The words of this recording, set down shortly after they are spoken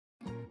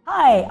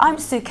Hi, I'm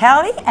Sue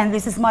Cowley and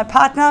this is my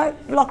partner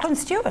Lachlan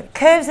Stewart.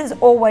 Curves has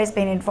always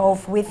been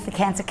involved with the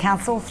Cancer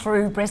Council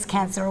through breast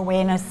cancer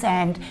awareness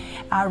and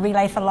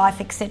Relay for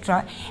Life,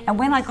 etc. And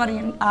when I got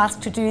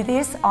asked to do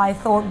this, I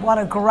thought what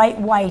a great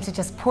way to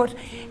just put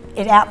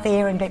it out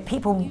there and let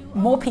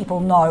more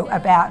people know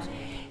about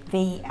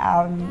the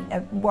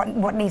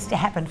what needs to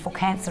happen for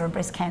cancer and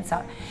breast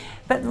cancer.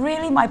 But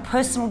really my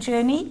personal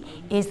journey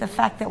is the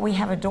fact that we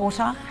have a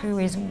daughter who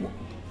is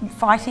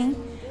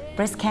fighting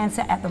breast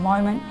cancer at the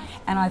moment,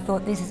 and I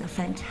thought this is a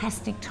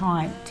fantastic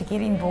time to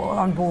get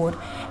on board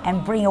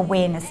and bring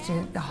awareness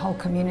to the whole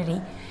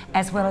community,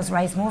 as well as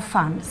raise more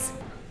funds.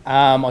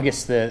 I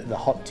guess the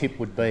hot tip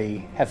would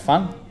be have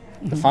fun.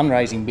 The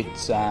fundraising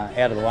bit's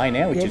out of the way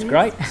now, which is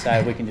great,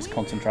 so we can just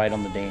concentrate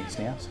on the dance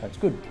now, so it's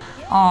good.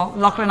 Oh,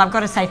 Lachlan, I've got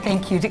to say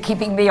thank you to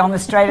keeping me on the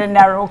straight and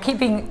narrow,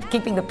 keeping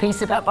the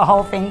peace about the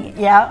whole thing.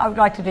 Yeah, I would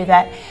like to do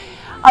that.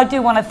 I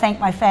do want to thank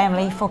my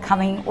family for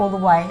coming all the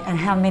way, and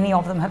how many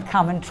of them have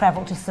come and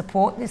travelled to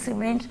support this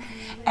event.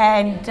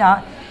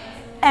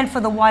 And for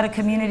the wider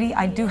community,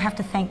 I do have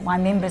to thank my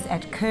members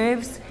at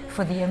Curves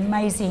for the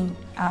amazing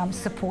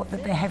support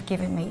that they have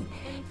given me,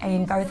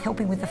 in both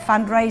helping with the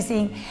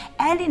fundraising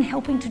and in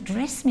helping to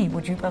dress me,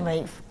 would you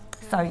believe?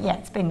 So yeah,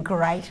 it's been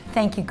great.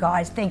 Thank you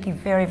guys, thank you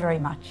very, very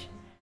much.